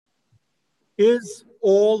Is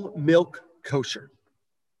all milk kosher?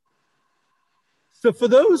 So for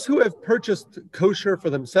those who have purchased kosher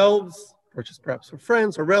for themselves, purchased perhaps for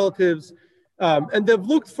friends or relatives, and you've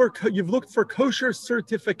looked for kosher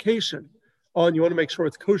certification on, you want to make sure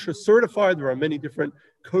it's kosher certified. There are many different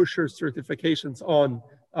kosher certifications on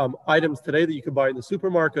items today that you can buy in the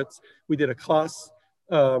supermarkets. We did a class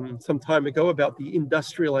some time ago about the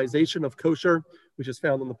industrialization of kosher, which is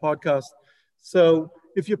found on the podcast. So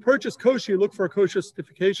if you purchase kosher, you look for a kosher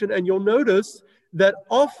certification, and you'll notice that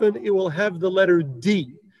often it will have the letter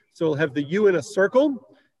D. So it'll have the U in a circle,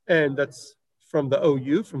 and that's from the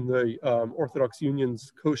OU, from the Orthodox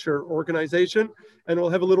Union's kosher organization, and it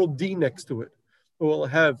will have a little D next to it. It will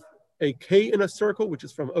have a K in a circle, which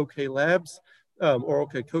is from OK Labs, or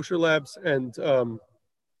OK Kosher Labs, and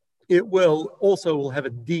it will also have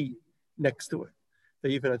a D next to it. They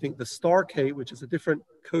even, I think the star K, which is a different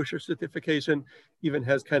kosher certification, even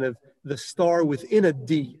has kind of the star within a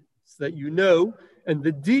D, so that you know, and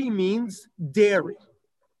the D means dairy.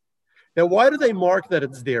 Now, why do they mark that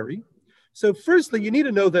it's dairy? So firstly, you need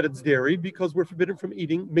to know that it's dairy because we're forbidden from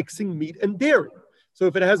mixing meat and dairy. So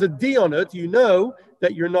if it has a D on it, you know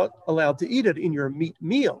that you're not allowed to eat it in your meat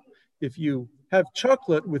meal. If you have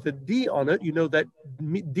chocolate with a D on it, you know that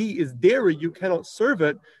D is dairy. You cannot serve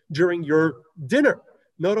it during your dinner.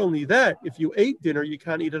 Not only that, if you ate dinner, you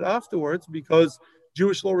can't eat it afterwards because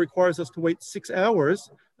Jewish law requires us to wait 6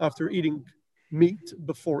 hours after eating meat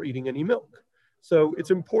before eating any milk. So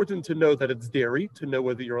it's important to know that it's dairy to know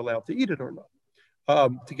whether you're allowed to eat it or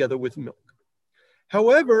not, together with milk.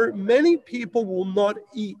 However, many people will not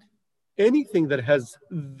eat anything that has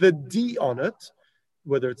the D on it,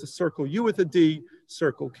 whether it's a circle U with a D,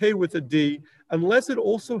 circle K with a D, unless it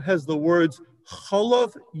also has the words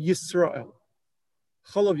Chalav Yisrael.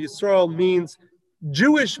 Chalav Yisrael means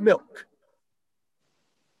Jewish milk.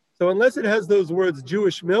 So unless it has those words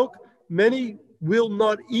Jewish milk, many will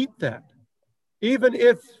not eat that. Even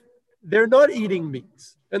if they're not eating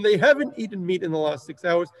meat and they haven't eaten meat in the last 6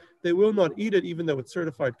 hours, they will not eat it, even though it's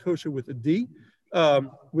certified kosher with a D,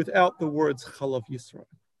 without the words Chalav Yisrael.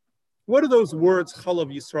 What do those words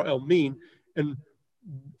Chalav Yisrael mean? And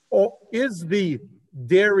is the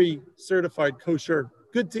dairy certified kosher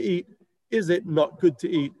good to eat? Is it not good to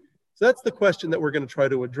eat? So that's the question that we're going to try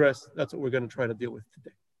to address. That's what we're going to try to deal with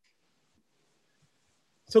today.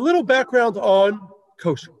 So a little background on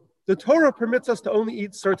kosher. The Torah permits us to only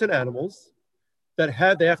eat certain animals they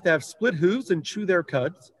have to have split hooves and chew their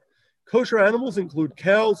cuds. Kosher animals include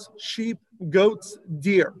cows, sheep, goats,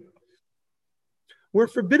 deer. We're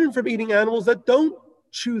forbidden from eating animals that don't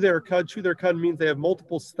chew their cud. Chew their cud means they have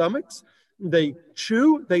multiple stomachs. They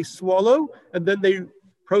chew, they swallow, and then they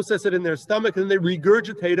process it in their stomach, and then they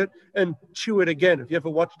regurgitate it and chew it again. If you ever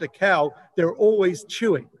watched a cow, they're always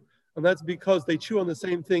chewing. And that's because they chew on the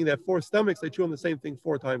same thing. They have 4 stomachs. They chew on the same thing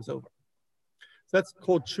 4 times over. So that's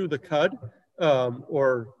called chew the cud,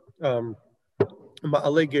 or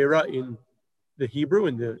ma'ale gera in the Hebrew,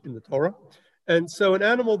 in the Torah. And so an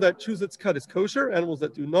animal that chews its cud is kosher. Animals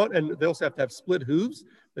that do not, and they also have to have split hooves.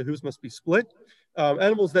 The hooves must be split.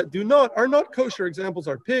 Animals that do not are not kosher. Examples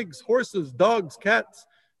are pigs, horses, dogs, cats,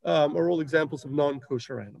 are all examples of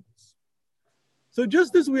non-kosher animals. So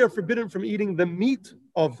just as we are forbidden from eating the meat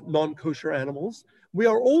of non-kosher animals, we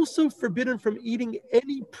are also forbidden from eating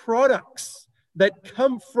any products that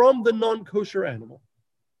come from the non-kosher animal.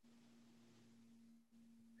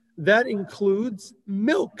 That includes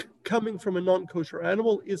milk coming from a non-kosher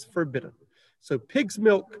animal is forbidden. So pig's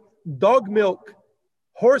milk, dog milk,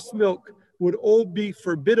 horse milk would all be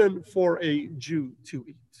forbidden for a Jew to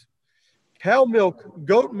eat. Cow milk,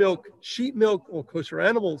 goat milk, sheep milk, or kosher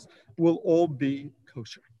animals will all be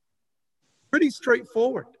kosher. Pretty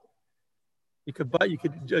straightforward.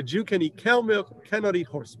 A Jew can eat cow milk, cannot eat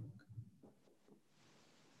horse milk.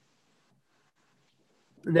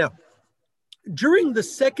 Now, during the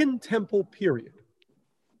Second Temple period,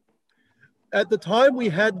 at the time we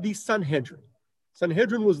had the Sanhedrin.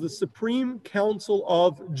 Sanhedrin was the supreme council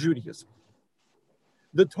of Judaism.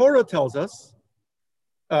 The Torah tells us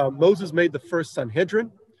Moses made the first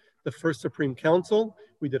Sanhedrin, the first supreme council.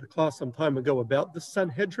 We did a class some time ago about the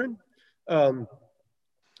Sanhedrin. And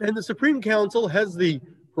the Supreme Council has the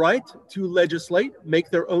right to legislate,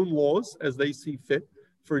 make their own laws as they see fit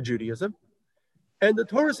for Judaism. And the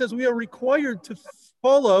Torah says we are required to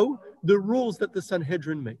follow the rules that the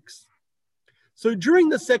Sanhedrin makes. So during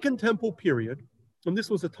the Second Temple period, and this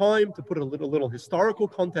was a time, to put a little historical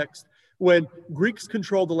context, when Greeks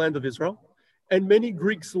controlled the land of Israel, and many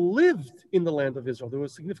Greeks lived in the land of Israel. There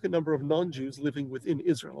was a significant number of non-Jews living within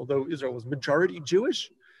Israel, although Israel was majority Jewish.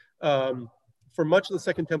 for much of the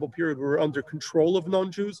Second Temple period, we were under control of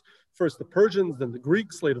non-Jews. First the Persians, then the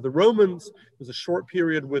Greeks, later the Romans. There was a short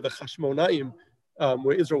period with the Hashmonaim,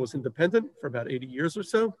 where Israel was independent for about 80 years or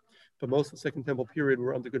so. But most of the Second Temple period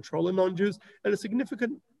were under control of non-Jews, and there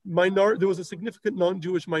was a significant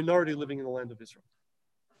non-Jewish minority living in the land of Israel.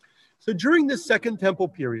 So during this Second Temple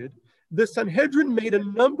period, the Sanhedrin made a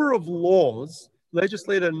number of laws,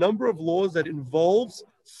 legislated a number of laws that involves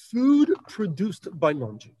food produced by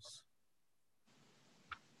non-Jews.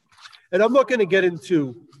 And I'm not going to get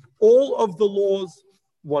into all of the laws.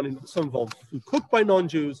 Some involve food cooked by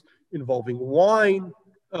non-Jews, involving wine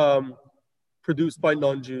produced by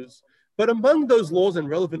non-Jews. But among those laws, and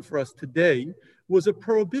relevant for us today, was a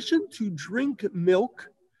prohibition to drink milk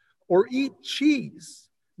or eat cheese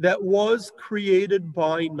that was created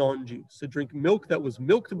by non-Jews. So drink milk that was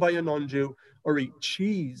milked by a non-Jew, or eat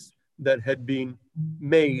cheese that had been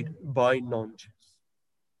made by non-Jews.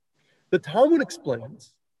 The Talmud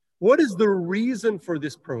explains, what is the reason for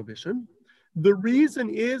this prohibition? The reason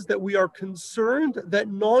is that we are concerned that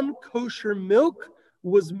non-kosher milk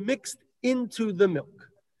was mixed into the milk.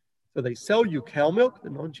 So they sell you cow milk, the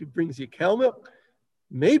non-Jew brings you cow milk.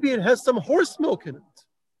 Maybe it has some horse milk in it,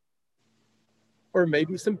 or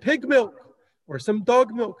maybe some pig milk, or some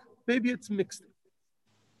dog milk. Maybe it's mixed.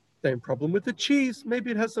 Same problem with the cheese.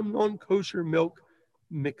 Maybe it has some non-kosher milk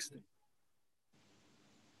mixed in.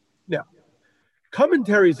 Now,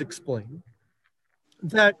 commentaries explain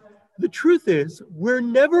that the truth is we're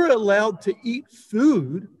never allowed to eat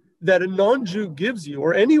food that a non-Jew gives you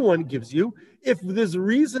or anyone gives you if there's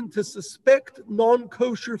reason to suspect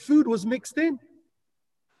non-kosher food was mixed in.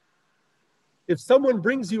 If someone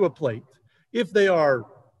brings you a plate, if they are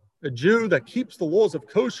a Jew that keeps the laws of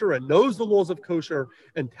kosher and knows the laws of kosher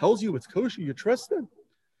and tells you it's kosher, you trust them.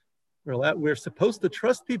 We're supposed to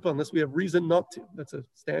trust people unless we have reason not to. That's a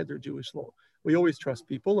standard Jewish law. We always trust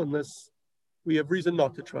people unless we have reason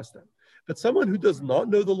not to trust them. But someone who does not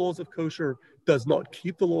know the laws of kosher, does not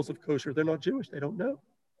keep the laws of kosher, they're not Jewish, they don't know.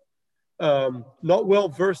 Not well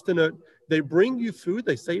versed in it. They bring you food,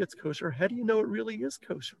 they say it's kosher. How do you know it really is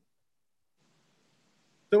kosher?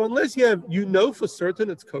 So unless you know for certain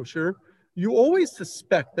it's kosher, you always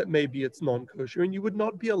suspect that maybe it's non-kosher and you would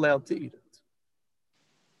not be allowed to eat it.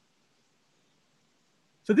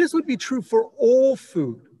 So this would be true for all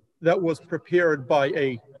food that was prepared by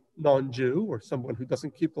a non-Jew or someone who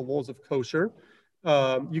doesn't keep the laws of kosher.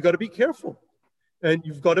 You got to be careful. And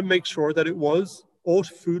you've got to make sure that all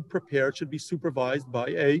food prepared should be supervised by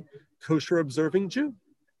a kosher observing Jew,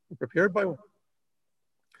 prepared by one.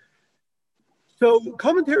 So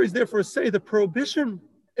commentaries therefore say the prohibition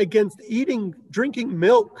against drinking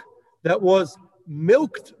milk that was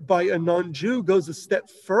milked by a non-Jew goes a step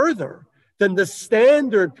further than the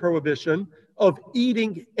standard prohibition of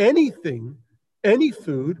eating any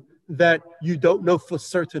food that you don't know for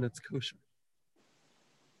certain it's kosher.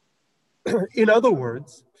 In other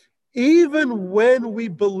words, even when we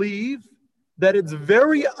believe that it's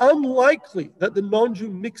very unlikely that the non-Jew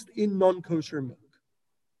mixed in non-kosher milk,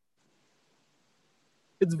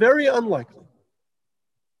 it's very unlikely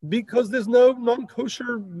because there's no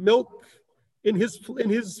non-kosher milk in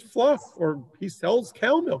his flock, or he sells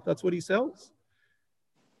cow milk. That's what he sells.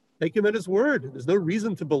 Take him at his word. There's no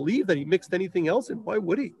reason to believe that he mixed anything else in. Why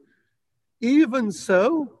would he? Even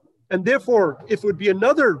so, and therefore, if it would be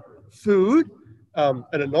another food and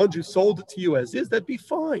a non-Jew sold it to you as is, that'd be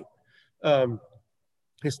fine.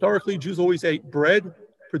 Historically, Jews always ate bread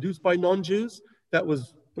produced by non-Jews. That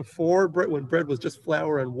was before bread, when bread was just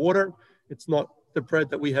flour and water. It's not the bread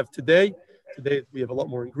that we have today. Today, we have a lot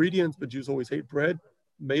more ingredients, but Jews always ate bread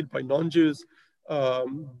made by non-Jews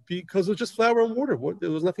because it was just flour and water.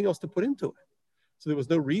 There was nothing else to put into it. So there was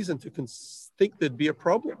no reason to think there'd be a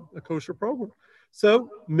problem, a kosher problem. So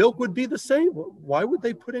milk would be the same. Why would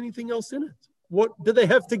they put anything else in it? What did they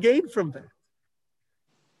have to gain from that?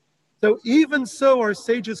 So even so, our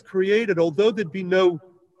sages created, although there'd be no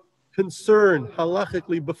concern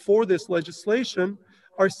halachically before this legislation,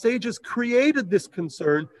 our sages created this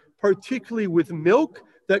concern, particularly with milk,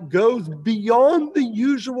 that goes beyond the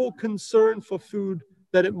usual concern for food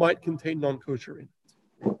that it might contain non-kosher in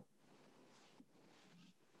it.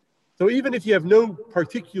 So even if you have no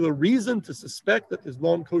particular reason to suspect that there's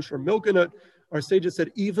non-kosher milk in it, our sages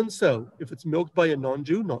said, even so, if it's milked by a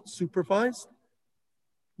non-Jew, not supervised,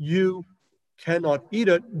 you cannot eat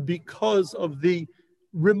it because of the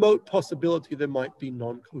remote possibility there might be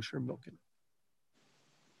non-kosher milk in it.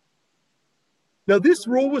 Now, this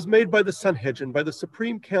rule was made by the Sanhedrin, by the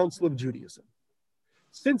Supreme Council of Judaism.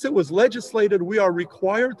 Since it was legislated, we are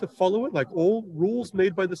required to follow it, like all rules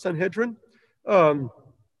made by the Sanhedrin.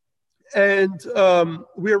 And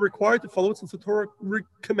we are required to follow it since the Torah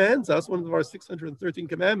commands us. One of our 613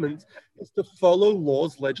 commandments is to follow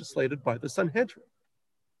laws legislated by the Sanhedrin.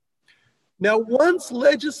 Now, once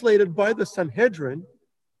legislated by the Sanhedrin,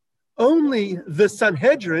 only the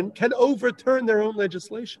Sanhedrin can overturn their own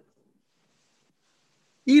legislation.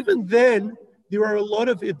 Even then, there are a lot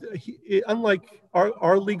of it, unlike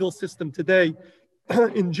our legal system today,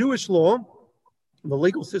 in Jewish law, the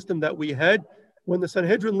legal system that we had, when the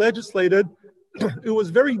Sanhedrin legislated, it was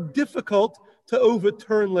very difficult to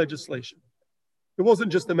overturn legislation. It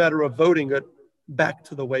wasn't just a matter of voting it back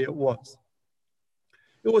to the way it was.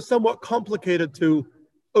 It was somewhat complicated to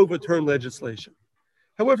overturn legislation.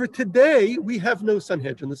 However, today we have no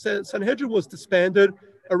Sanhedrin. The Sanhedrin was disbanded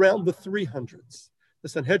around the 300s. The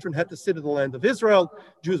Sanhedrin had to sit in the land of Israel.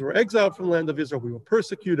 Jews were exiled from the land of Israel. We were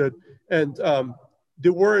persecuted. And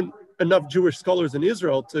there weren't enough Jewish scholars in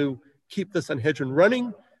Israel to keep the Sanhedrin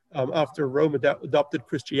running after Rome adopted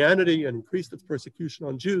Christianity and increased its persecution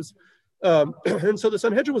on Jews. And so the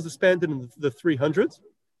Sanhedrin was disbanded in the 300s.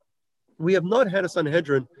 We have not had a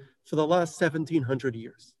Sanhedrin for the last 1700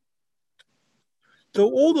 years. So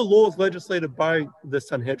all the laws legislated by the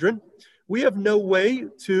Sanhedrin, we have no way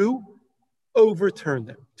to overturn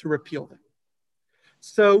them, to repeal them.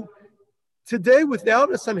 So today,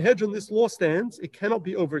 without a Sanhedrin, this law stands. It cannot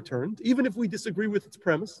be overturned, even if we disagree with its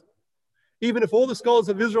premise. Even if all the scholars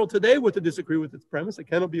of Israel today were to disagree with its premise, it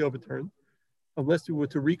cannot be overturned unless we were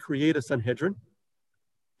to recreate a Sanhedrin.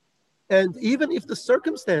 And even if the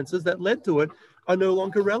circumstances that led to it are no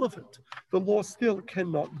longer relevant, the law still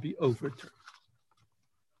cannot be overturned.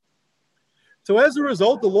 So as a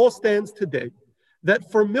result, the law stands today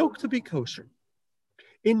that for milk to be kosher,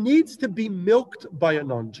 it needs to be milked by a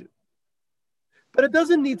non-Jew. But it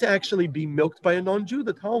doesn't need to actually be milked by a non-Jew.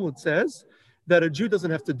 The Talmud says that a Jew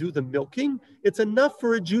doesn't have to do the milking. It's enough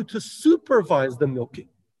for a Jew to supervise the milking.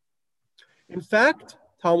 In fact,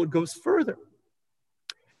 Talmud goes further.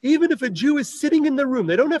 Even if a Jew is sitting in the room,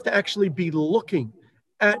 they don't have to actually be looking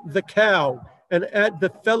at the cow and at the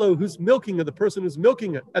fellow who's milking it, the person who's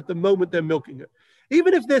milking it at the moment they're milking it.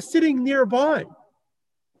 Even if they're sitting nearby,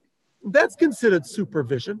 that's considered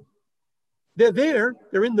supervision. They're there,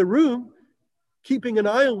 they're in the room, keeping an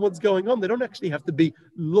eye on what's going on. They don't actually have to be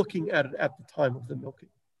looking at it at the time of the milking.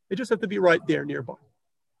 They just have to be right there nearby.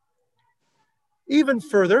 Even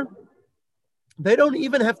further, they don't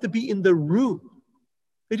even have to be in the room.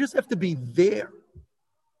 They just have to be there,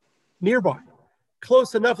 nearby,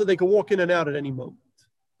 close enough that they can walk in and out at any moment.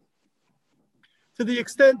 To the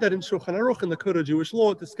extent that in Shulchan Aruch, in the Code of Jewish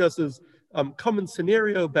Law, it discusses common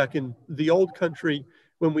scenario back in the old country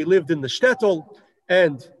when we lived in the shtetl.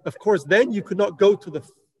 And of course, then you could not go to the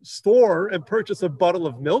store and purchase a bottle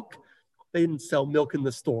of milk. They didn't sell milk in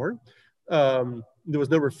the store. There was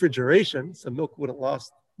no refrigeration, so milk wouldn't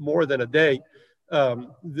last more than a day.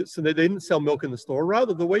 So they didn't sell milk in the store.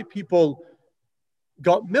 Rather, the way people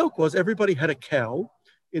got milk was everybody had a cow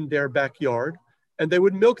in their backyard, and they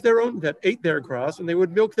would milk their own, that ate their grass, and they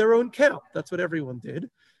would milk their own cow. That's what everyone did.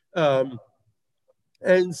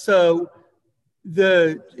 And so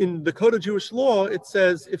in the Code of Jewish Law, it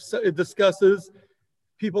says, it discusses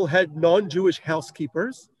people had non-Jewish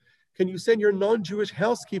housekeepers. Can you send your non-Jewish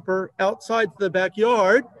housekeeper outside the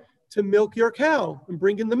backyard to milk your cow and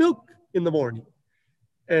bring in the milk in the morning?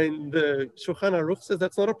 And the Shulchan Aruch says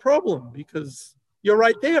that's not a problem because you're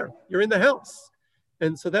right there. You're in the house.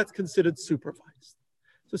 And so that's considered supervised.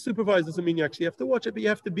 So supervised doesn't mean you actually have to watch it, but you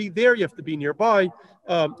have to be there. You have to be nearby.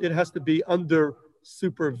 It has to be under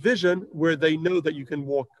supervision where they know that you can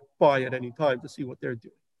walk by at any time to see what they're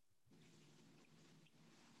doing.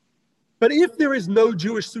 But if there is no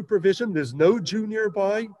Jewish supervision, there's no Jew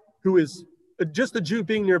nearby who is just a Jew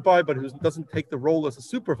being nearby, but who doesn't take the role as a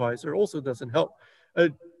supervisor, also doesn't help.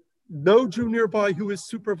 No Jew nearby who is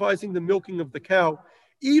supervising the milking of the cow,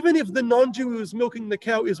 even if the non-Jew who is milking the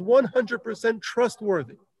cow is 100%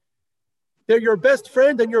 trustworthy. They're your best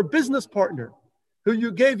friend and your business partner who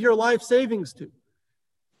you gave your life savings to.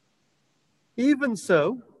 Even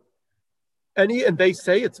so, and they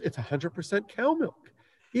say it's 100% cow milk.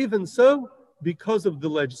 Even so, because of the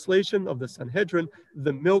legislation of the Sanhedrin,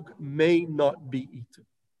 the milk may not be eaten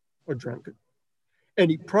or drunken.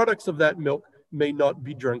 Any products of that milk may not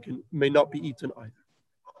be drunken, may not be eaten either.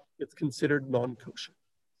 It's considered non-kosher.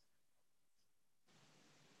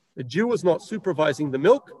 A Jew was not supervising the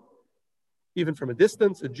milk, even from a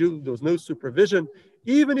distance. A Jew, there was no supervision.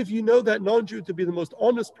 Even if you know that non-Jew to be the most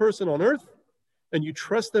honest person on earth, and you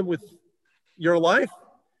trust them with your life,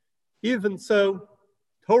 even so,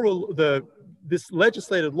 this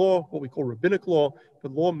legislated law, what we call rabbinic law, the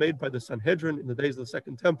law made by the Sanhedrin in the days of the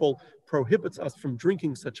Second Temple prohibits us from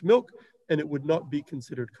drinking such milk, and it would not be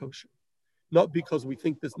considered kosher. Not because we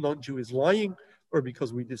think this non-Jew is lying or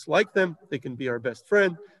because we dislike them, they can be our best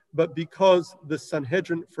friend, but because the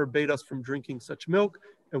Sanhedrin forbade us from drinking such milk,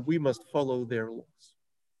 and we must follow their laws.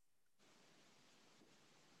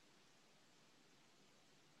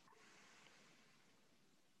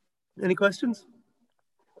 Any questions?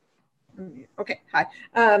 Okay, hi.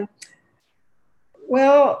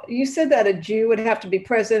 Well, you said that a Jew would have to be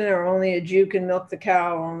present, or only a Jew can milk the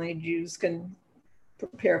cow, only Jews can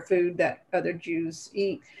prepare food that other Jews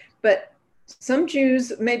eat. But some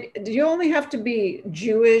Jews, maybe, do you only have to be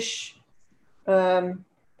Jewish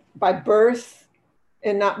by birth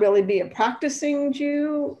and not really be a practicing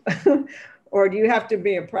Jew? Or do you have to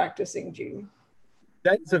be a practicing Jew?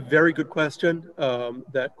 That's a very good question.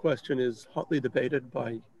 That question is hotly debated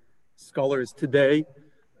by scholars today,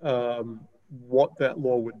 what that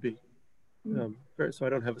law would be. So I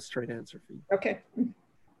don't have a straight answer for you. Okay.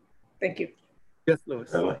 Thank you. Yes,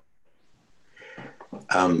 Louis.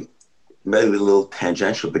 Maybe a little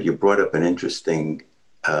tangential, but you brought up an interesting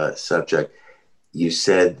subject. You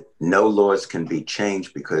said no laws can be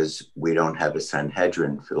changed because we don't have a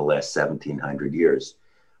Sanhedrin for the last 1,700 years.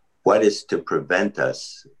 What is to prevent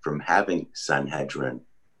us from having Sanhedrin?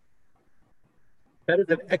 That is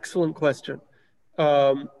an excellent question.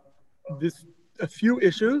 There's a few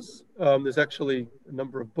issues. There's actually a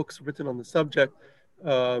number of books written on the subject,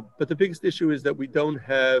 but the biggest issue is that we don't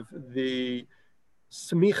have the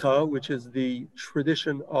smicha, which is the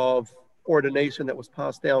tradition of ordination that was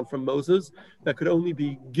passed down from Moses that could only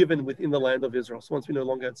be given within the land of Israel. So once we no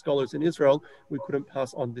longer had scholars in Israel, we couldn't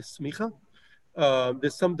pass on this smicha.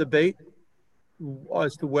 There's some debate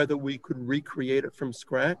as to whether we could recreate it from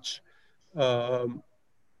scratch.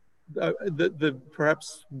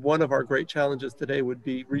 Perhaps one of our great challenges today would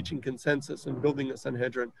be reaching consensus and building a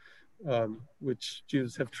Sanhedrin, which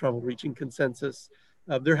Jews have trouble reaching consensus.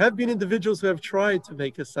 There have been individuals who have tried to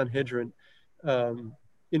make a Sanhedrin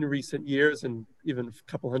in recent years, and even a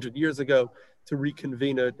couple hundred years ago, to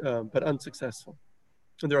reconvene it, but unsuccessful.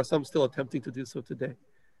 And there are some still attempting to do so today.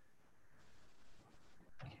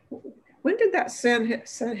 When did that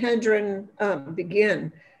Sanhedrin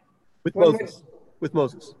begin? With Moses. With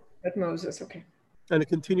Moses. With Moses, okay. And it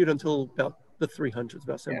continued until about the 300s,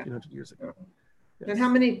 about 1,700 years ago. Yes. And how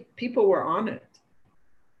many people were on it?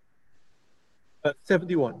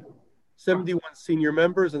 71. 71 senior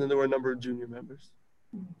members, and then there were a number of junior members.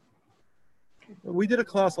 Okay. We did a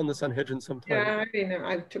class on the Sanhedrin sometime. Yeah, I mean,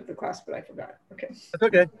 I took the class, but I forgot. Okay. That's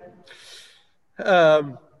okay.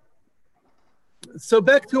 So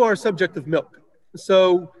back to our subject of milk.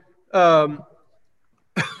 So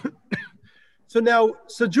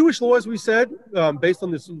Jewish law, as we said, based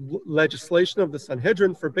on this legislation of the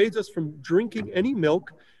Sanhedrin, forbids us from drinking any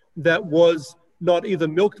milk that was not either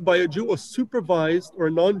milked by a Jew or supervised, or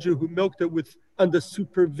a non-Jew who milked it under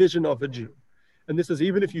supervision of a Jew. And this is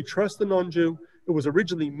even if you trust the non-Jew. It was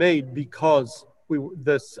originally made because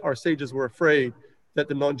our sages were afraid that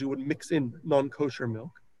the non-Jew would mix in non-kosher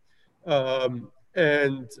milk.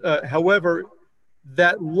 However,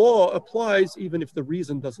 that law applies even if the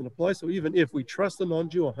reason doesn't apply. So even if we trust the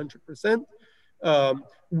non-Jew 100%,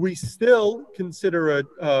 we still consider it.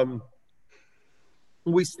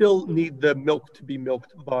 We still need the milk to be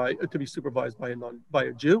supervised by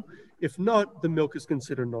a Jew. If not, the milk is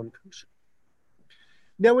considered non-kosher.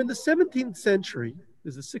 Now, in the 17th century,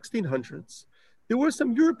 the 1600s, there were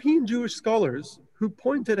some European Jewish scholars who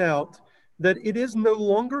pointed out that it is no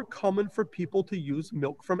longer common for people to use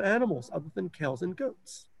milk from animals other than cows and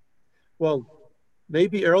goats. Well,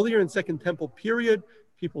 maybe earlier in Second Temple period,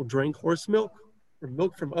 people drank horse milk or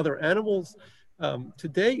milk from other animals.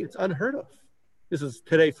 Today, it's unheard of. This is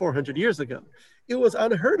today 400 years ago. It was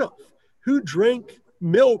unheard of. Who drank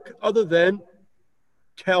milk other than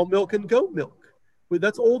cow milk and goat milk? Well,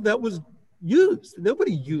 that's all that was used.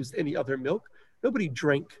 Nobody used any other milk. Nobody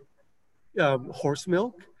drank horse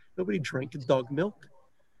milk. Nobody drank dog milk.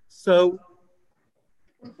 So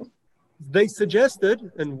they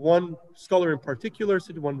suggested, and one scholar in particular,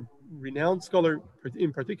 one renowned scholar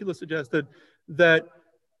in particular suggested that,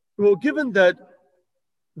 well, given that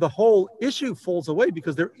the whole issue falls away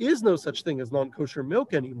because there is no such thing as non-kosher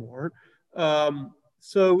milk anymore,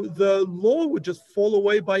 so the law would just fall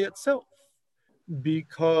away by itself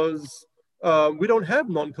because we don't have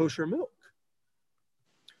non-kosher milk.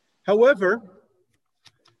 However,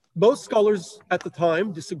 most scholars at the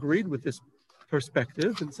time disagreed with this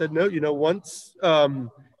perspective and said, no,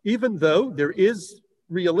 even though there is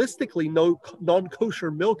realistically no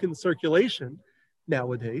non-kosher milk in circulation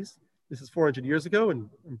nowadays, This is 400 years ago, and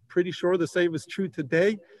I'm pretty sure the same is true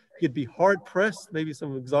today. You'd be hard-pressed, maybe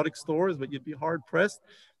some exotic stores, but you'd be hard-pressed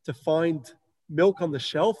to find milk on the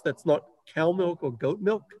shelf that's not cow milk or goat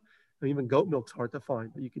milk. And even goat milk's hard to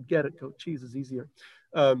find, but you could get it. Goat cheese is easier.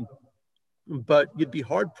 But you'd be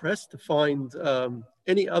hard-pressed to find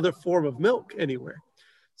any other form of milk anywhere.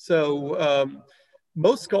 So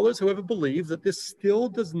most scholars, however, believe that this still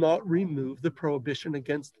does not remove the prohibition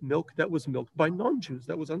against milk that was milked by non-Jews,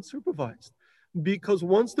 that was unsupervised. Because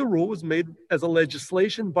once the rule was made as a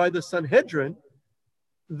legislation by the Sanhedrin,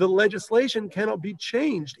 the legislation cannot be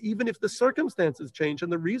changed, even if the circumstances change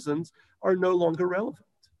and the reasons are no longer relevant.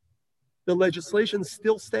 The legislation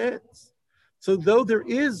still stands. So though there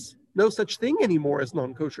is no such thing anymore as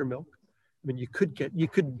non-kosher milk, I mean, you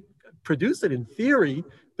could produce it in theory,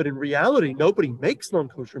 but in reality, nobody makes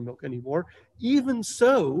non-kosher milk anymore. Even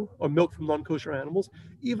so, or milk from non-kosher animals,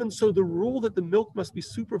 even so, the rule that the milk must be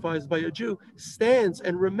supervised by a Jew stands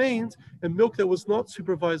and remains, and milk that was not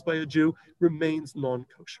supervised by a Jew remains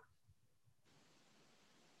non-kosher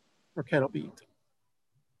or cannot be eaten.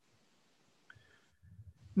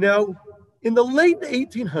 Now, in the late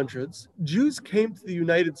 1800s, Jews came to the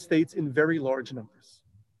United States in very large numbers.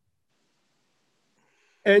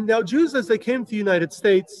 And now Jews, as they came to the United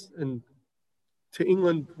States and to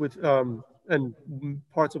England and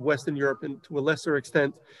parts of Western Europe and to a lesser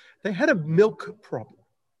extent, they had a milk problem.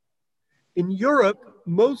 In Europe,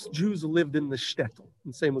 most Jews lived in the shtetl,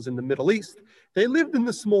 and same was in the Middle East. They lived in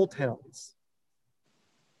the small towns.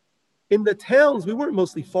 In the towns, we weren't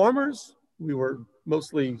mostly farmers. We were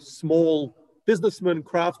mostly small businessmen,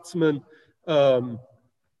 craftsmen,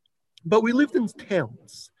 but we lived in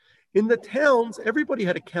towns. In the towns, everybody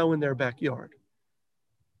had a cow in their backyard,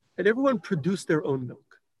 and everyone produced their own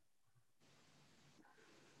milk.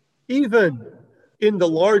 Even in the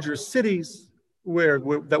larger cities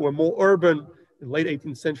that were more urban, in the late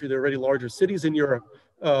 18th century, there were already larger cities in Europe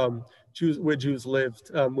where Jews lived,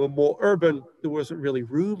 were more urban. There wasn't really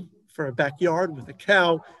room for a backyard with a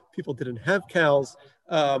cow. People didn't have cows.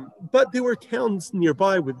 But there were towns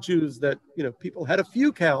nearby with Jews that, people had a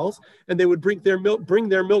few cows, and they would bring their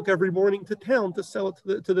milk every morning to town to sell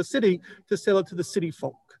it to the city, to sell it to the city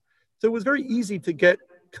folk. So it was very easy to get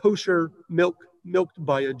kosher milk milked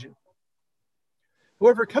by a Jew.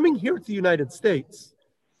 However, coming here to the United States,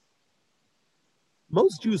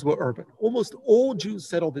 most Jews were urban. Almost all Jews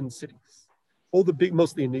settled in cities.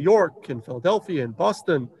 Mostly in New York and Philadelphia and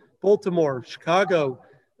Boston, Baltimore, Chicago,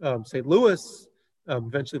 St. Louis,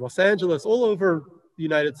 eventually Los Angeles, all over the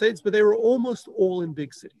United States, but they were almost all in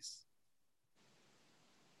big cities.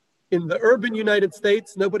 In the urban United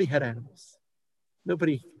States, nobody had animals.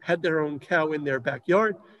 Nobody had their own cow in their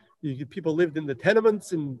backyard. People lived in the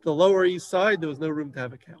tenements in the Lower East Side. There was no room to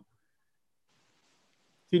have a cow.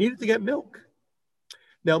 You needed to get milk.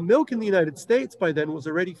 Now, milk in the United States by then was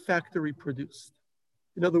already factory produced.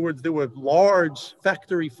 In other words, there were large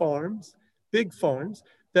factory farms, big farms,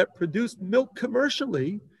 that produced milk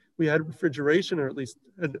commercially. We had refrigeration, or at least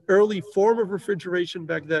an early form of refrigeration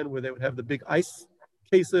back then, where they would have the big ice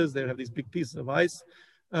cases. They would have these big pieces of ice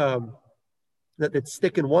that they'd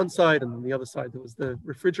stick in one side, and on the other side there was the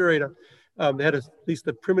refrigerator. They had at least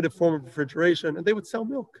a primitive form of refrigeration, and they would sell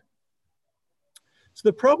milk. So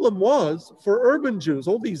the problem was, for urban Jews,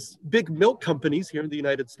 all these big milk companies here in the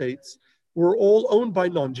United States were all owned by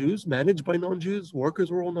non-Jews, managed by non-Jews.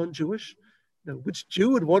 Workers were all non-Jewish. Which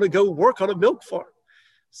Jew would want to go work on a milk farm?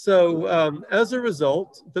 So as a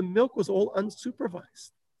result, the milk was all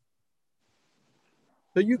unsupervised.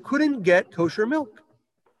 So you couldn't get kosher milk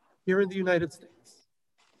here in the United States.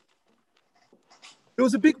 It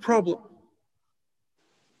was a big problem.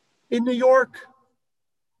 In New York,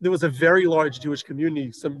 there was a very large Jewish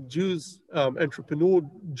community. Some Jews, entrepreneur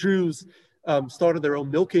Jews, started their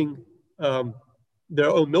own milking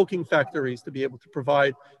factories to be able to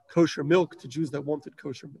provide kosher milk to Jews that wanted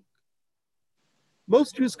kosher milk.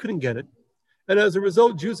 Most Jews couldn't get it. And as a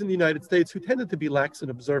result, Jews in the United States, who tended to be lax in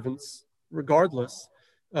observance regardless,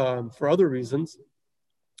 for other reasons,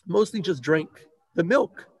 mostly just drank the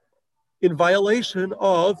milk in violation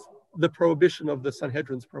of the prohibition of the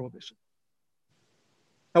Sanhedrin's prohibition.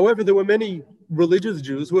 However, there were many religious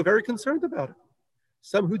Jews who were very concerned about it.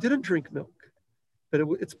 Some who didn't drink milk. But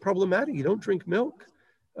it's problematic. You don't drink milk.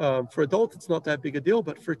 For adults, it's not that big a deal.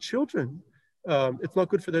 But for children, it's not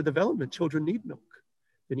good for their development. Children need milk.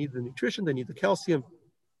 They need the nutrition. They need the calcium.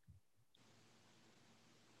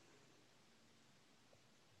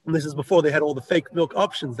 And this is before they had all the fake milk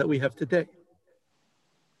options that we have today.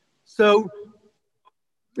 So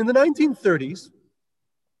in the 1930s,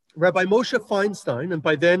 Rabbi Moshe Feinstein, and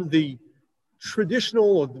by then the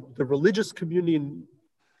traditional or the religious community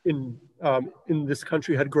in this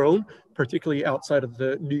country had grown, particularly outside of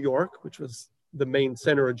the New York, which was the main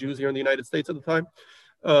center of Jews here in the United States at the time.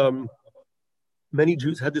 Many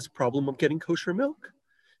Jews had this problem of getting kosher milk.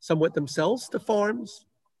 Some went themselves to farm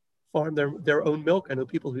their own milk. I know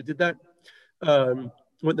people who did that.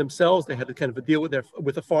 Went themselves. They had a kind of a deal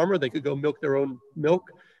with a farmer. They could go milk their own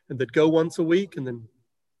milk, and they'd go once a week, and then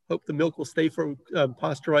hope the milk will stay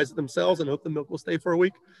pasteurize it themselves, and hope the milk will stay for a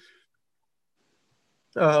week.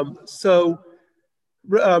 In the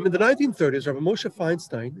 1930s, Rabbi Moshe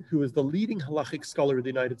Feinstein, who is the leading halachic scholar of the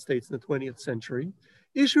United States in the 20th century,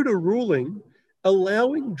 issued a ruling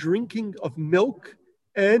allowing drinking of milk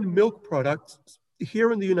and milk products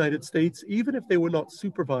here in the United States, even if they were not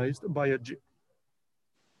supervised by a Jew.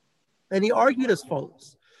 And he argued as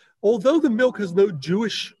follows: although the milk has no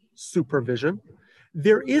Jewish supervision,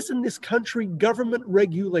 there is in this country government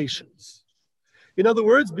regulations. In other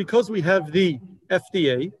words, because we have the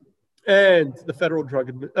FDA and the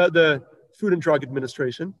the Food and Drug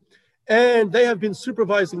Administration, and they have been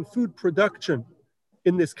supervising food production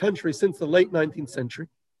in this country since the late 19th century.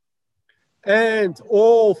 And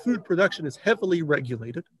all food production is heavily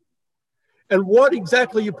regulated. And what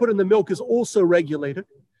exactly you put in the milk is also regulated.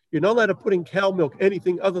 You're not allowed to put in cow milk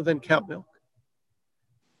anything other than cow milk.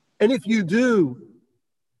 And if you do,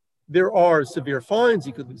 there are severe fines.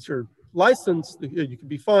 You could lose your license. You could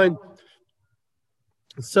be fined.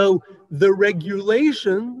 So the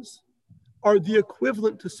regulations are the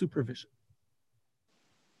equivalent to supervision.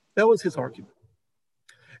 That was his argument.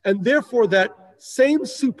 And therefore, that same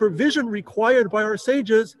supervision required by our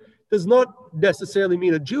sages does not necessarily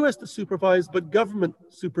mean a Jew has to supervise, but government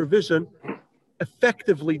supervision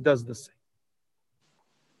effectively does the same.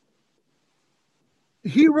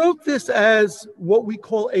 He wrote this as what we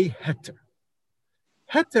call a heter.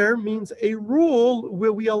 Heter means a rule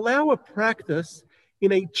where we allow a practice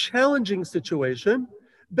in a challenging situation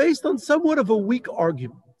based on somewhat of a weak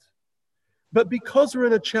argument. But because we're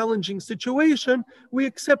in a challenging situation, we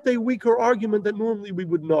accept a weaker argument that normally we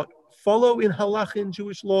would not follow in halacha in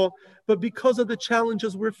Jewish law, but because of the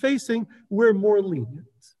challenges we're facing, we're more lenient.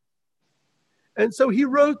 And so he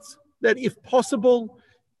wrote that if possible,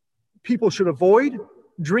 people should avoid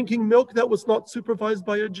drinking milk that was not supervised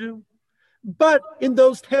by a Jew. But in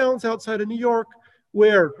those towns outside of New York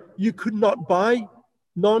where you could not buy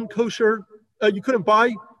non-kosher, you couldn't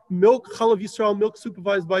buy milk, Chalav Yisrael milk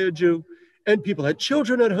supervised by a Jew, and people had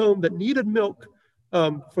children at home that needed milk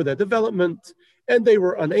for their development, and they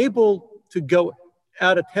were unable to go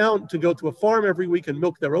out of town to go to a farm every week and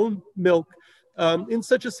milk their own milk. In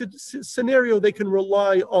such a scenario, they can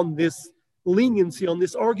rely on this leniency, on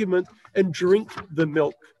this argument, and drink the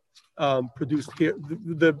milk produced here,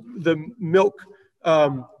 the milk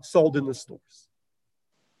sold in the stores.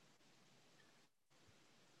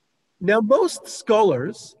 Now, most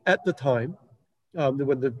scholars at the time,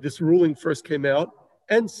 when this ruling first came out,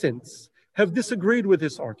 and since, have disagreed with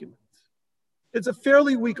this argument. It's a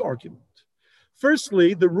fairly weak argument.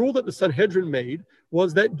 Firstly, the rule that the Sanhedrin made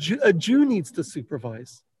was that a Jew needs to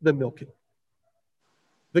supervise the milking.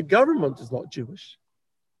 The government is not Jewish.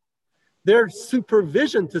 Their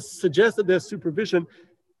supervision, to suggest that their supervision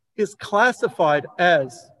is classified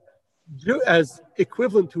as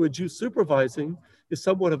equivalent to a Jew supervising, is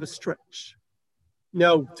somewhat of a stretch.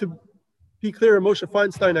 Now, to be clear, Moshe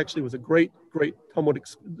Feinstein actually was a great Talmudic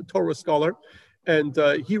Torah scholar, and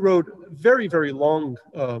he wrote very, very long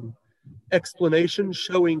explanation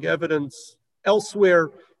showing evidence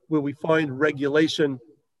elsewhere where we find regulation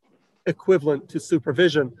equivalent to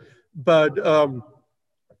supervision. But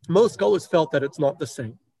most scholars felt that it's not the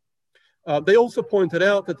same. They also pointed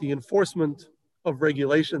out that the enforcement of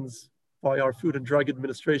regulations by our Food and Drug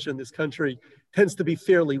Administration in this country tends to be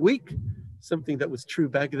fairly weak, something that was true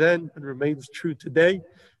back then and remains true today.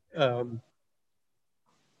 The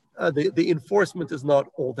enforcement is not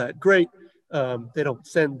all that great. They don't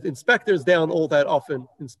send inspectors down all that often.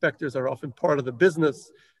 Inspectors are often part of the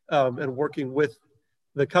business and working with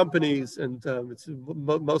the companies, and it's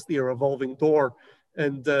mostly a revolving door.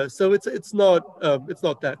 And so it's not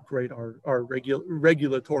that great, our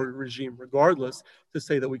regulatory regime, regardless, to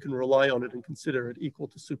say that we can rely on it and consider it equal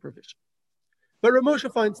to supervision. But Rav Moshe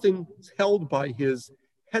Feinstein is held by his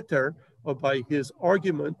heter, or by his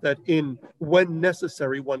argument that when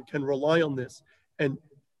necessary, one can rely on this and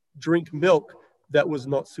drink milk that was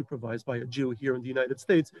not supervised by a Jew here in the United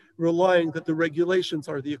States, relying that the regulations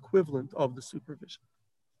are the equivalent of the supervision.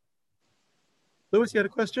 Louis, you had a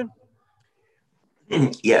question?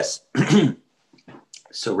 Yes.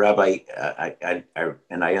 So, Rabbi,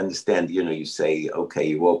 and I understand, you say, okay,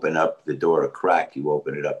 you open up the door a crack, you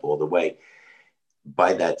open it up all the way.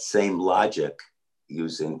 By that same logic,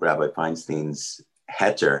 using Rabbi Feinstein's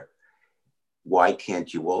heter, why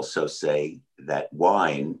can't you also say that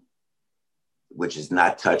wine, which is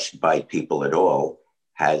not touched by people at all,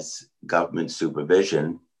 has government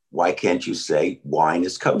supervision? Why can't you say wine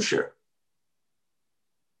is kosher?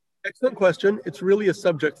 Excellent question. It's really a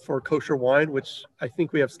subject for kosher wine, which I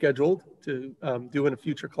think we have scheduled to do in a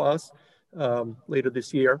future class later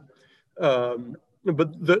this year. But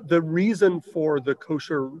the reason for the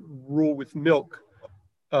kosher rule with milk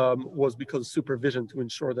was because of supervision to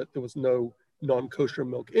ensure that there was no non-kosher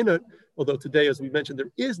milk in it. Although today, as we mentioned,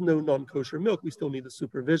 there is no non-kosher milk, we still need the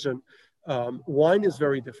supervision. Wine is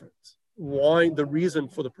very different. Wine, the reason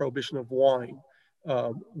for the prohibition of wine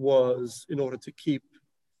was in order to keep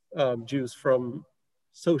Jews from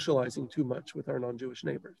socializing too much with our non-Jewish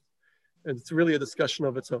neighbors. And it's really a discussion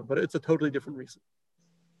of its own, but it's a totally different reason.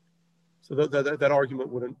 So that argument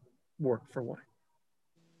wouldn't work for wine.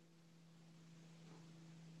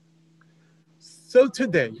 So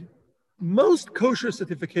today, most kosher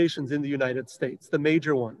certifications in the United States, the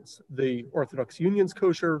major ones, the Orthodox Union's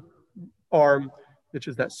kosher arm, which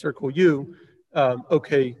is that circle U,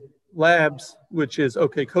 OK Labs, which is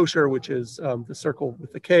OK Kosher, which is the circle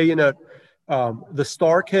with the K in it, the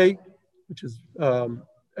Star K, which is,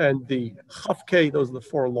 and the Chaf K, those are the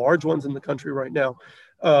four large ones in the country right now.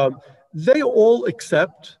 They all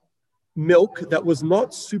accept milk that was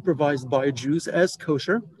not supervised by Jews as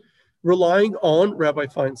kosher, relying on Rabbi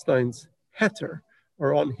Feinstein's heter,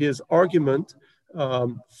 or on his argument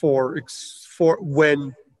for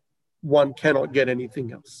when one cannot get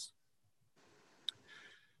anything else.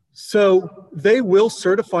 So they will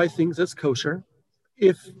certify things as kosher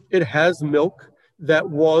if it has milk that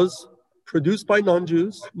was produced by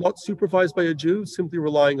non-Jews, not supervised by a Jew, simply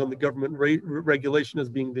relying on the government regulation as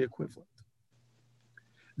being the equivalent.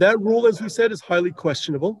 That rule, as we said, is highly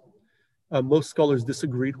questionable. Most scholars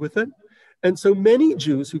disagreed with it. And so many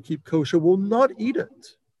Jews who keep kosher will not eat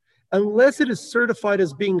it unless it is certified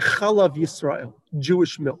as being Chalav Yisrael,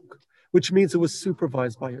 Jewish milk, which means it was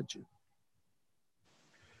supervised by a Jew.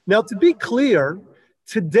 Now, to be clear,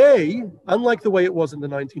 today, unlike the way it was in the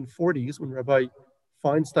 1940s when Rabbi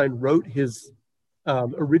Feinstein wrote his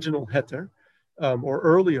original heter, or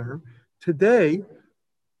earlier, today,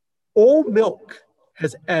 all milk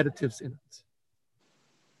has additives in it.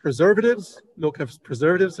 Preservatives, milk has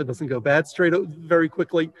preservatives, it doesn't go bad very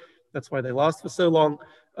quickly. That's why they last for so long.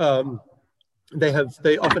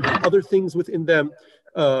 They often have other things within them.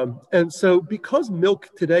 And so because milk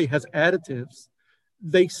today has additives,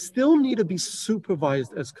 they still need to be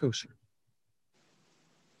supervised as kosher.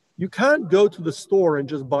 You can't go to the store and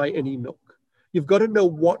just buy any milk. You've got to know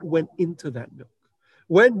what went into that milk.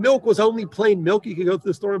 When milk was only plain milk, you could go to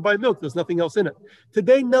the store and buy milk. There's nothing else in it.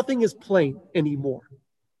 Today, nothing is plain anymore.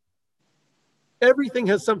 Everything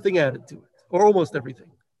has something added to it, or almost everything.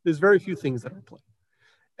 There's very few things that are plain.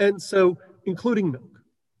 And so, including milk.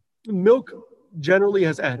 Milk generally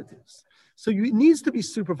has additives. So it needs to be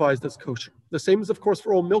supervised as kosher. The same is, of course,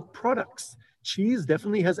 for all milk products. Cheese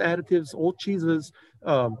definitely has additives, all cheeses,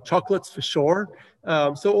 chocolates for sure.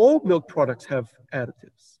 So all milk products have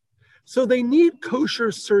additives. So they need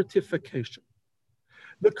kosher certification.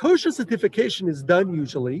 The kosher certification is done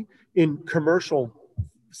usually in commercial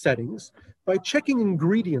settings by checking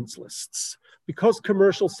ingredients lists. Because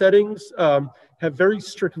commercial settings have very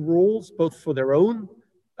strict rules, both for their own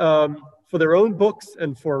books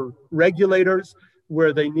and for regulators,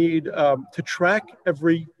 where they need to track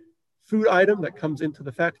every food item that comes into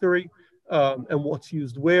the factory and what's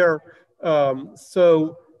used where.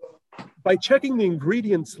 So by checking the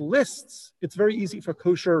ingredients lists, it's very easy for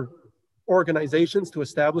kosher organizations to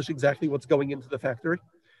establish exactly what's going into the factory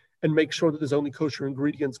and make sure that there's only kosher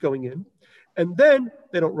ingredients going in. And then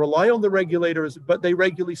they don't rely on the regulators, but they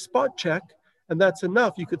regularly spot check. And that's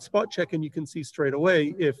enough. You could spot check and you can see straight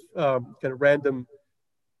away if kind of random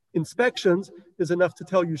inspections is enough to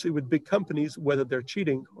tell, usually with big companies, whether they're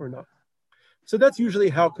cheating or not. So that's usually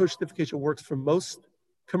how kosher certification works for most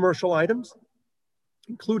commercial items,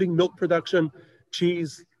 including milk production,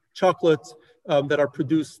 cheese, chocolates that are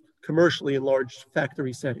produced commercially in large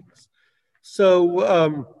factory settings. So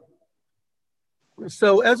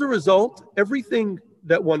as a result, everything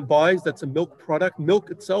that one buys that's a milk product,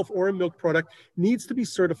 milk itself or a milk product, needs to be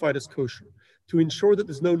certified as kosher to ensure that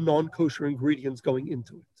there's no non-kosher ingredients going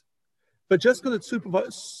into it. But just because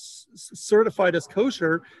it's certified as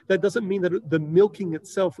kosher, that doesn't mean that the milking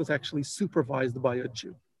itself was actually supervised by a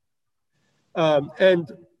Jew.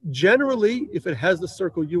 And Generally, if it has the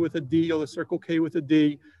circle U with a D or the circle K with a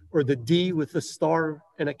D, or the D with a star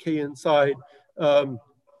and a K inside,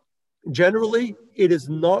 generally it is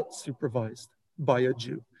not supervised by a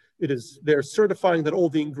Jew. They're certifying that all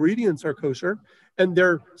the ingredients are kosher, and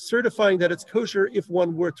they're certifying that it's kosher if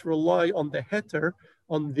one were to rely on the heter,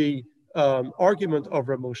 on the argument of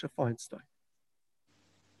Rav Moshe Feinstein.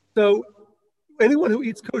 So anyone who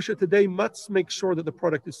eats kosher today must make sure that the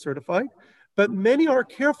product is certified, but many are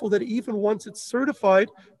careful that even once it's certified,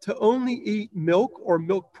 to only eat milk or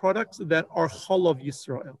milk products that are Chalav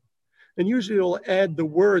Yisrael. And usually it'll add the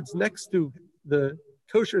words next to the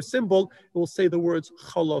kosher symbol, it will say the words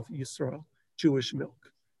Chalav Yisrael, Jewish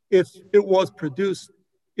milk. If it was produced,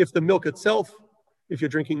 if the milk itself, if you're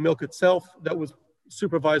drinking milk itself that was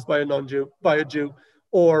supervised by a non-Jew, by a Jew,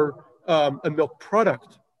 or a milk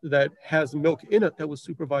product that has milk in it that was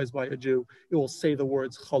supervised by a Jew, it will say the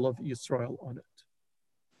words Chalav Yisrael on it.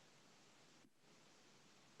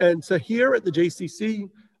 And so here at the JCC,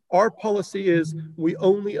 our policy is we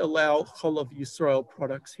only allow Chalav Yisrael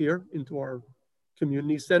products here into our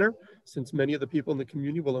community center, since many of the people in the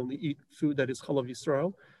community will only eat food that is Chalav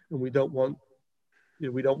Yisrael, and we don't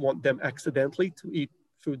want them accidentally to eat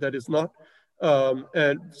food that is not.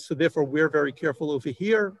 And so therefore we're very careful over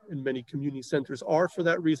here, and many community centers are for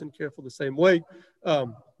that reason careful the same way.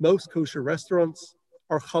 Most kosher restaurants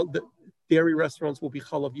dairy restaurants will be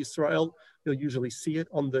Chalav Yisrael. You'll usually see it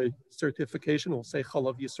on the certification, it'll say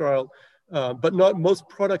Chalav Yisrael. But not most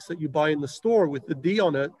products that you buy in the store with the D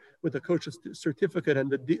on it, with the kosher certificate and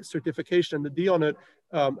the D certification and the D on it,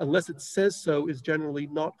 unless it says so, is generally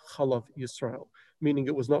not Chalav Yisrael, meaning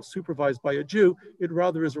it was not supervised by a Jew. It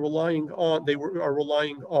rather is relying on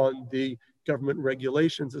the government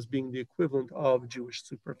regulations as being the equivalent of Jewish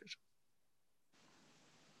supervision.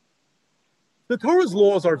 The Torah's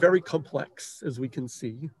laws are very complex, as we can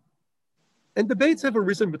see, and debates have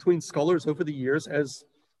arisen between scholars over the years as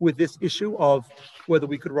with this issue of whether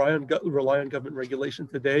we could rely on government regulation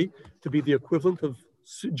today to be the equivalent of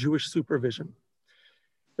Jewish supervision.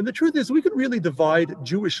 And the truth is, we could really divide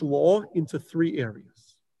Jewish law into three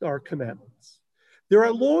areas, our commandments. There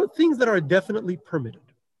are things that are definitely permitted.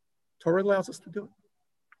 Torah allows us to do it.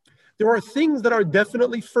 There are things that are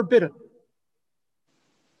definitely forbidden.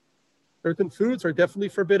 Certain foods are definitely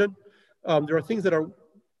forbidden. There are things that are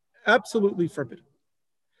absolutely forbidden.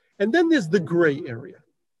 And then there's the gray area,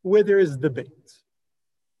 where there is debate.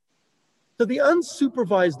 So the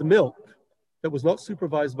unsupervised milk that was not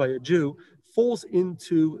supervised by a Jew falls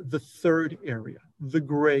into the third area, the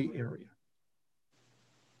gray area.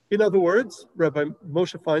 In other words, Rabbi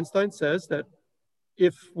Moshe Feinstein says that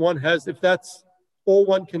if that's all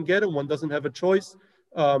one can get and one doesn't have a choice,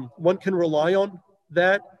 one can rely on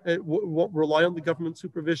that, rely on the government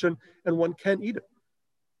supervision, and one can eat it.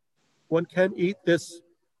 One can eat this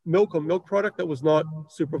milk or milk product that was not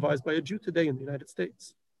supervised by a Jew today in the United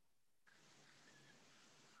States.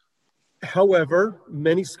 However,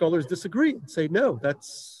 many scholars disagree and say, no,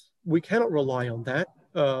 we cannot rely on that.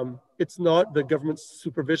 It's not the government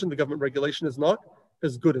supervision, the government regulation is not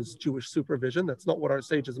as good as Jewish supervision. That's not what our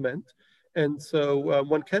sages meant. And so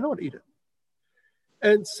one cannot eat it.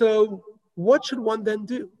 And so what should one then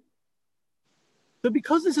do? So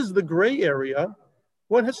because this is the gray area,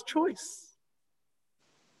 one has choice.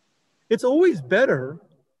 It's always better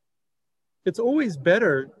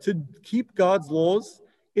to keep God's laws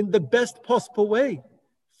in the best possible way.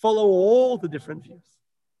 Follow all the different views.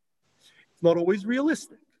 It's not always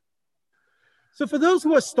realistic. So for those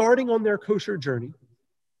who are starting on their kosher journey,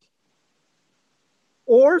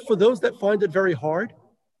 or for those that find it very hard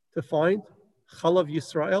to find Chalav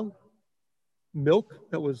Yisrael, milk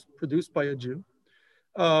that was produced by a Jew,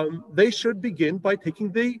 they should begin by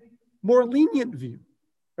taking the more lenient view,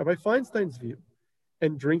 Rabbi Feinstein's view,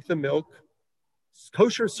 and drink the milk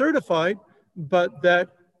kosher certified, but that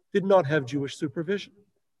did not have Jewish supervision.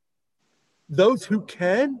 Those who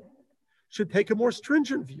can should take a more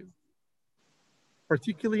stringent view,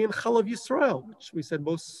 particularly in Chalav Yisrael, which we said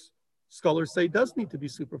most scholars say does need to be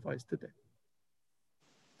supervised today.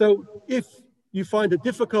 So if you find it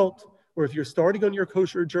difficult, or if you're starting on your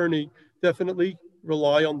kosher journey, definitely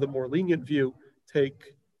rely on the more lenient view.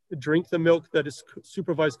 Drink the milk that is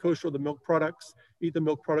supervised kosher, the milk products, eat the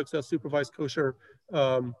milk products that are supervised kosher,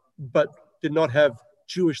 but did not have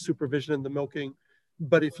Jewish supervision in the milking.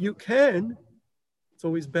 But if you can, it's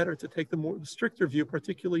always better to take the stricter view,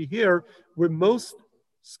 particularly here, where most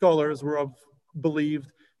scholars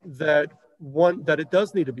believed that it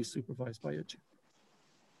does need to be supervised by a Jew.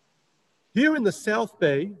 Here in the South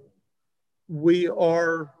Bay, we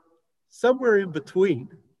are somewhere in between,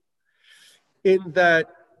 in that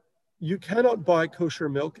You cannot buy kosher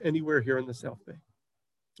milk anywhere here in the South Bay,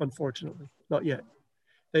 unfortunately, not yet.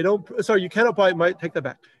 They don't, sorry, you cannot buy, might take that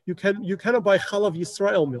back. You cannot buy Chalav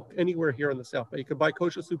Yisrael milk anywhere here in the South Bay. You can buy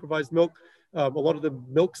kosher supervised milk. A lot of the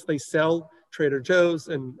milks they sell, Trader Joe's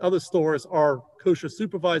and other stores are kosher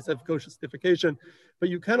supervised, have kosher certification, but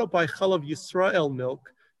you cannot buy Chalav Yisrael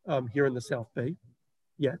milk here in the South Bay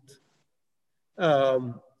yet.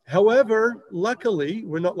 However, luckily,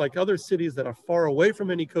 we're not like other cities that are far away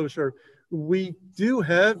from any kosher. We do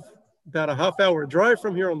have about a half-hour drive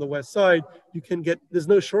from here on the west side. You can get, there's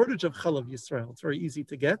no shortage of Chalav Yisrael. It's very easy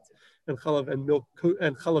to get, and Chalav and milk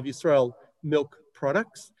and Chalav Yisrael milk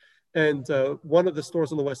products. And one of the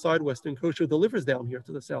stores on the west side, Western Kosher, delivers down here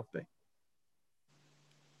to the South Bay.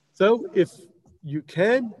 So if you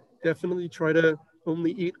can, definitely try to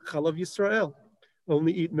only eat Chalav Yisrael,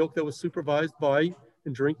 only eat milk that was supervised by,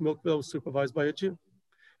 and drink milk that was supervised by a Jew.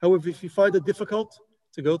 However, if you find it difficult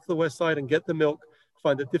to go to the west side and get the milk,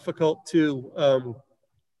 find it difficult to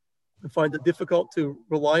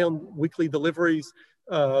rely on weekly deliveries,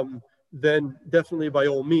 then definitely by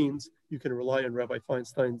all means, you can rely on Rabbi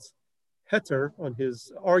Feinstein's heter, on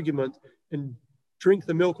his argument, and drink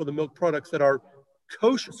the milk or the milk products that are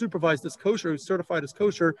kosher, supervised as kosher, certified as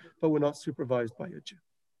kosher, but were not supervised by a Jew.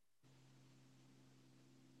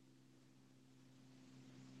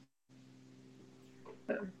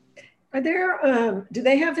 Are there, do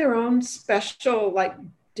they have their own special like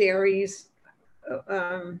dairies?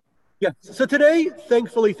 Yeah, so today,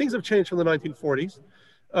 thankfully, things have changed from the 1940s,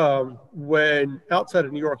 when outside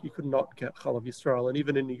of New York, you could not get Chalav Yisrael, and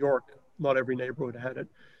even in New York, not every neighborhood had it.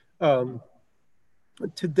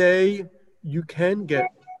 Today, you can get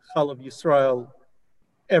Chalav Yisrael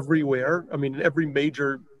everywhere. I mean, every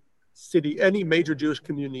major city, any major Jewish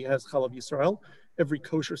community has Chalav Yisrael. Every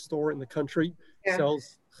kosher store in the country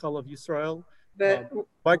sells Chalav Yisrael. But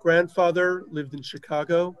my grandfather lived in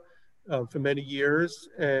Chicago for many years,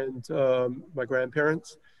 and my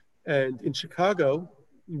grandparents. And in Chicago,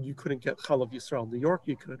 you couldn't get Chalav Yisrael. In New York,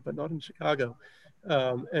 you could, but not in Chicago.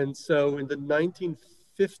 And so in the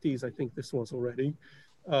 1950s, I think this was already,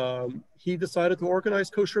 he decided to organize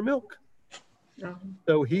kosher milk.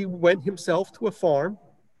 So he went himself to a farm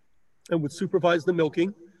and would supervise the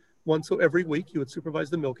milking. Once every week, he would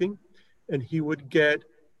supervise the milking, and he would get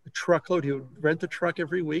a truckload. He would rent a truck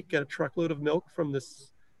every week, get a truckload of milk from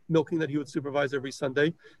this milking that he would supervise every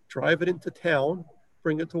Sunday, drive it into town,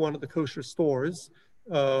 bring it to one of the kosher stores,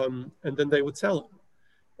 and then they would sell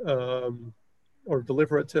it or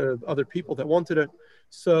deliver it to other people that wanted it.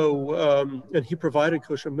 So, and he provided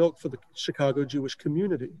kosher milk for the Chicago Jewish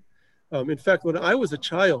community. In fact, when I was a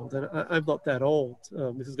child, and I'm not that old,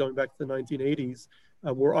 this is going back to the 1980s,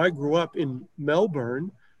 where I grew up in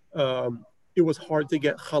Melbourne, it was hard to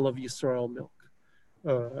get Chalav Yisrael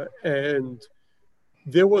milk. And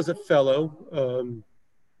there was a fellow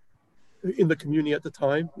in the community at the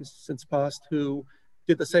time, who's since passed, who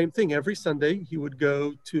did the same thing. Every Sunday, he would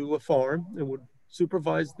go to a farm and would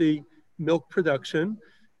supervise the milk production,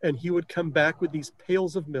 and he would come back with these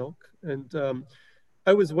pails of milk. And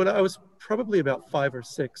when I was probably about 5 or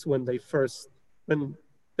 6 when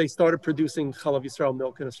they started producing Chalav Yisrael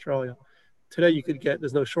milk in Australia. Today you could get,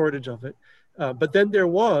 there's no shortage of it. But then there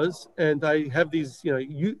was, and I have these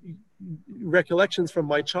recollections from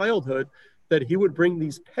my childhood, that he would bring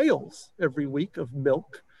these pails every week of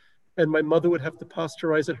milk, and my mother would have to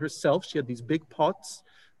pasteurize it herself. She had these big pots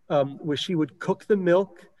where she would cook the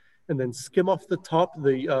milk and then skim off the top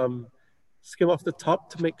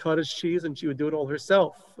to make cottage cheese, and she would do it all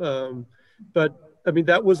herself. But I mean,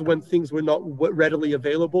 that was when things were not readily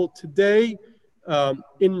available. Today,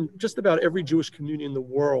 in just about every Jewish community in the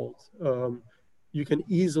world, you can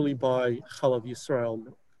easily buy Chalav Yisrael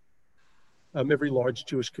milk. Every large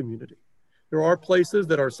Jewish community. There are places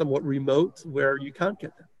that are somewhat remote where you can't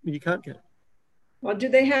get them. You can't get it. Well, do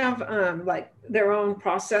they have like their own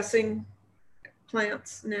processing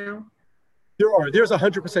plants now? There's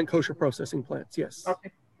 100% kosher processing plants. Yes,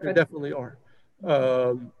 okay. There definitely are.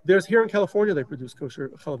 There's here in California, they produce kosher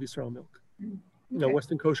Chalav Yisrael milk. Okay.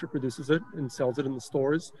 Western Kosher produces it and sells it in the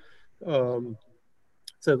stores. So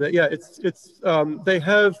that, yeah, they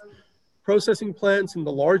have processing plants in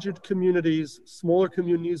the larger communities. Smaller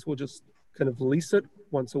communities will just kind of lease it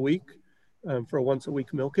once a week for a once a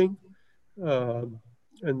week milking. And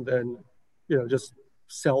then, just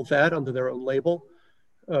sell that under their own label.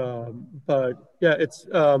 But yeah,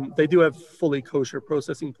 they do have fully kosher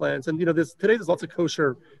processing plants. And, today there's lots of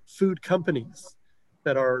kosher food companies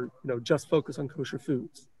that are, just focused on kosher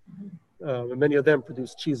foods. And many of them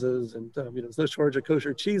produce cheeses, and, there's no shortage of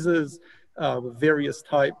kosher cheeses, various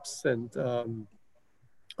types, and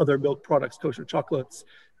other milk products, kosher chocolates.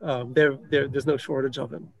 There's no shortage of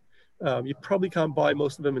them. You probably can't buy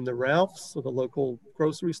most of them in the Ralphs or the local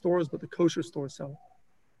grocery stores, but the kosher stores sell.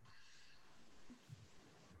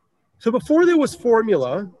 So before there was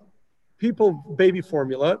formula, baby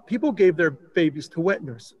formula, people gave their babies to wet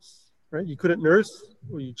nurses, right? You couldn't nurse,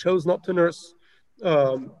 or you chose not to nurse.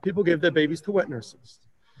 People gave their babies to wet nurses.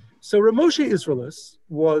 So Rav Moshe Israelis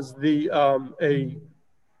was a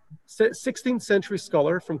 16th century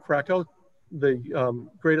scholar from Krakow, the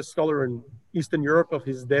greatest scholar in Eastern Europe of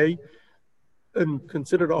his day, and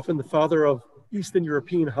considered often the father of Eastern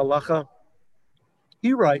European halacha.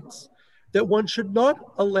 He writes that one should not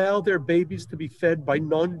allow their babies to be fed by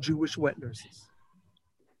non-Jewish wet nurses.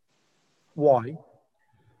 Why?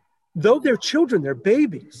 Though they're children, they're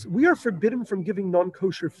babies, we are forbidden from giving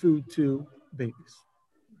non-kosher food to babies.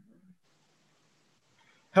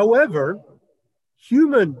 However,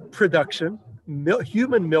 human production,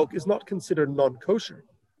 human milk is not considered non-kosher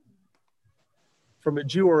from a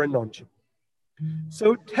Jew or a non-Jew.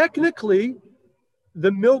 So technically,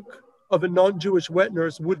 the milk of a non-Jewish wet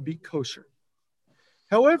nurse would be kosher.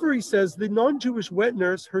 However, he says the non-Jewish wet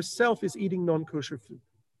nurse herself is eating non-kosher food.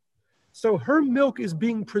 So her milk is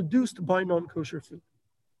being produced by non-kosher food.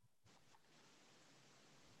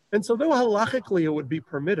 And so though halachically it would be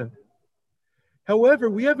permitted, however,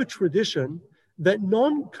 we have a tradition that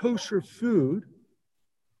non-kosher food,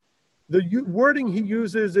 the wording he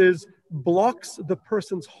uses is blocks the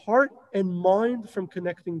person's heart and mind from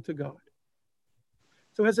connecting to God.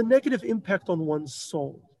 So it has a negative impact on one's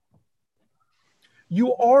soul.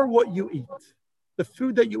 You are what you eat. The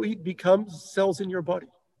food that you eat becomes cells in your body.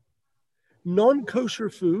 Non-kosher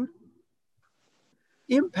food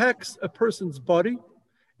impacts a person's body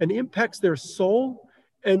and impacts their soul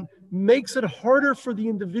and makes it harder for the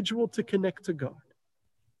individual to connect to God.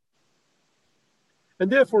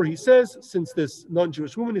 And therefore, he says, since this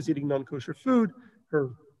non-Jewish woman is eating non-kosher food, her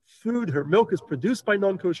milk is produced by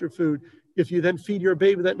non-kosher food. If you then feed your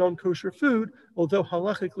baby that non-kosher food, although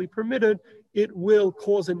halachically permitted, it will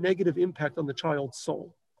cause a negative impact on the child's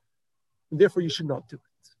soul. And therefore, you should not do it.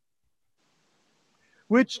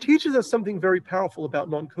 Which teaches us something very powerful about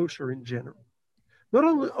non-kosher in general. Not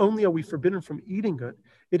only are we forbidden from eating it,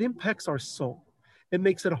 it impacts our soul. It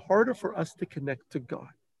makes it harder for us to connect to God.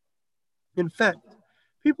 In fact,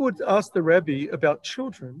 people would ask the Rebbe about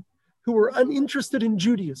children who were uninterested in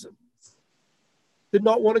Judaism, did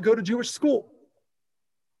not want to go to Jewish school,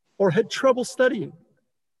 or had trouble studying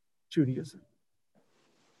Judaism.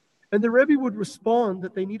 And the Rebbe would respond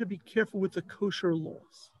that they need to be careful with the kosher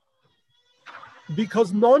laws,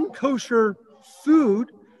 because non-kosher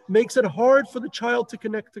food makes it hard for the child to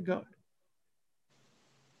connect to God.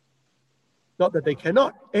 Not that they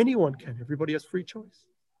cannot, anyone can, everybody has free choice.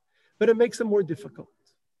 But it makes it more difficult,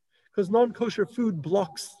 because non-kosher food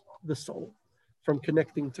blocks the soul from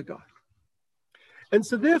connecting to God. And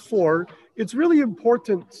so therefore, it's really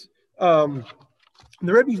important, the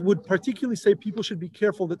Rebbe would particularly say people should be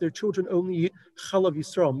careful that their children only eat chalav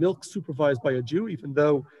Yisrael, milk supervised by a Jew, even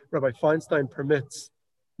though Rabbi Feinstein permits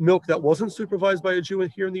milk that wasn't supervised by a Jew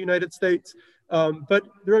here in the United States. But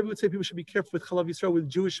the Rebbe would say people should be careful with chalav Yisrael, with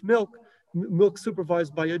Jewish milk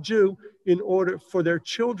supervised by a Jew, in order for their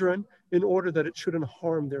children, in order that it shouldn't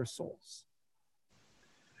harm their souls.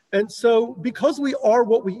 And so because we are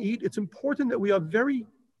what we eat, it's important that we are very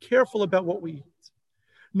careful about what we eat.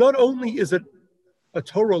 Not only is it a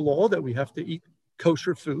Torah law that we have to eat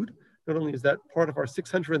kosher food, not only is that part of our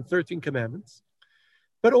 613 commandments,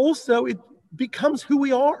 but also it becomes who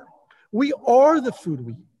we are. We are the food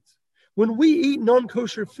we eat. When we eat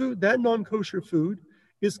non-kosher food, that non-kosher food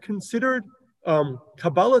is considered,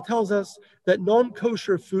 Kabbalah tells us that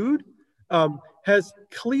non-kosher food has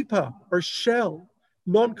klipa or shell,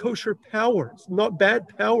 non-kosher powers, not bad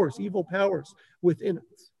powers, evil powers within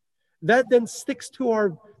it. That then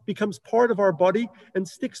becomes part of our body and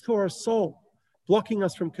sticks to our soul, blocking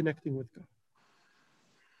us from connecting with God.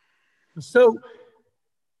 So,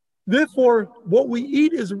 therefore, what we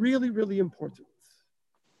eat is really, really important.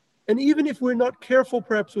 And even if we're not careful,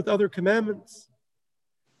 perhaps, with other commandments,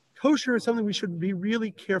 kosher is something we should be really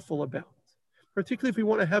careful about, particularly if we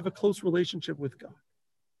want to have a close relationship with God.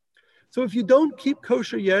 So if you don't keep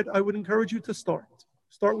kosher yet, I would encourage you to start.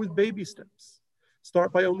 Start with baby steps.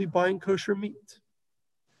 Start by only buying kosher meat.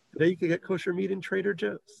 Today you can get kosher meat in Trader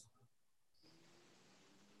Joe's.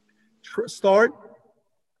 Start,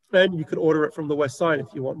 and you could order it from the West Side if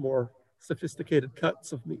you want more sophisticated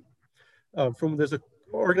cuts of meat. There's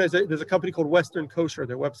a company called Western Kosher.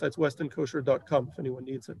 Their website's westernkosher.com if anyone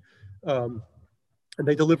needs it. And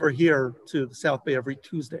they deliver here to the South Bay every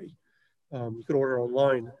Tuesday. You can order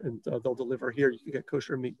online and they'll deliver here. You can get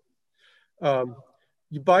kosher meat.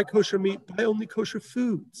 You buy kosher meat, buy only kosher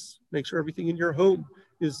foods. Make sure everything in your home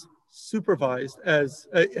is supervised is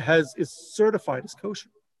certified as kosher.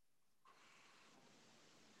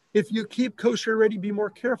 If you keep kosher already, be more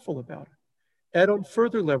careful about it. Add on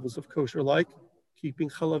further levels of kosher, like keeping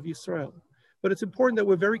Chalav Yisrael. But it's important that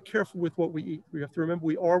we're very careful with what we eat. We have to remember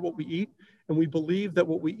we are what we eat, and we believe that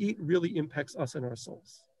what we eat really impacts us and our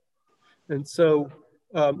souls. And so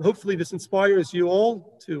hopefully this inspires you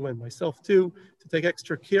all to, and myself too, to take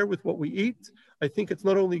extra care with what we eat. I think it's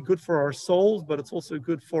not only good for our souls, but it's also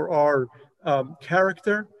good for our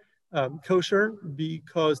character, kosher,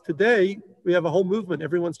 because today we have a whole movement.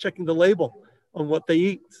 Everyone's checking the label on what they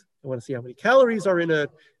eat. They want to see how many calories are in it,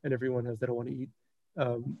 and everyone they don't want to eat.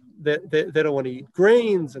 They don't want to eat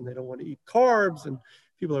grains, and they don't want to eat carbs, and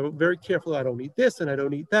people are very careful. I don't eat this and I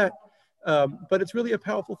don't eat that. But it's really a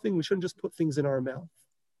powerful thing. We shouldn't just put things in our mouth.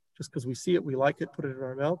 Just because we see it, we like it, put it in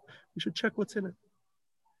our mouth. We should check what's in it.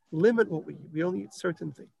 Limit what we eat. We only eat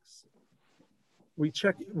certain things. We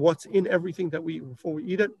check what's in everything that we eat. Before we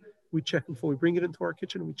eat it, we check. Before we bring it into our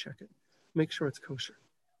kitchen, we check it. Make sure it's kosher.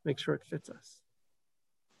 Make sure it fits us.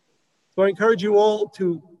 So I encourage you all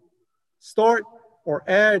to start or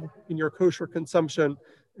add in your kosher consumption.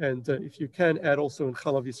 And if you can, add also in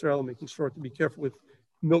Chalav Yisrael, making sure to be careful with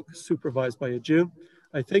milk supervised by a Jew.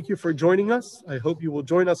 I thank you for joining us. I hope you will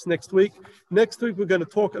join us next week. Next week, we're going to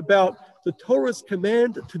talk about the Torah's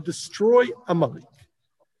command to destroy Amalek.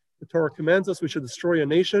 The Torah commands us we should destroy a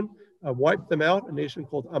nation, wipe them out, a nation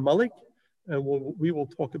called Amalek. And we will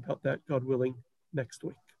talk about that, God willing, next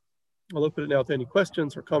week. I'll open it now to any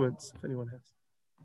questions or comments if anyone has.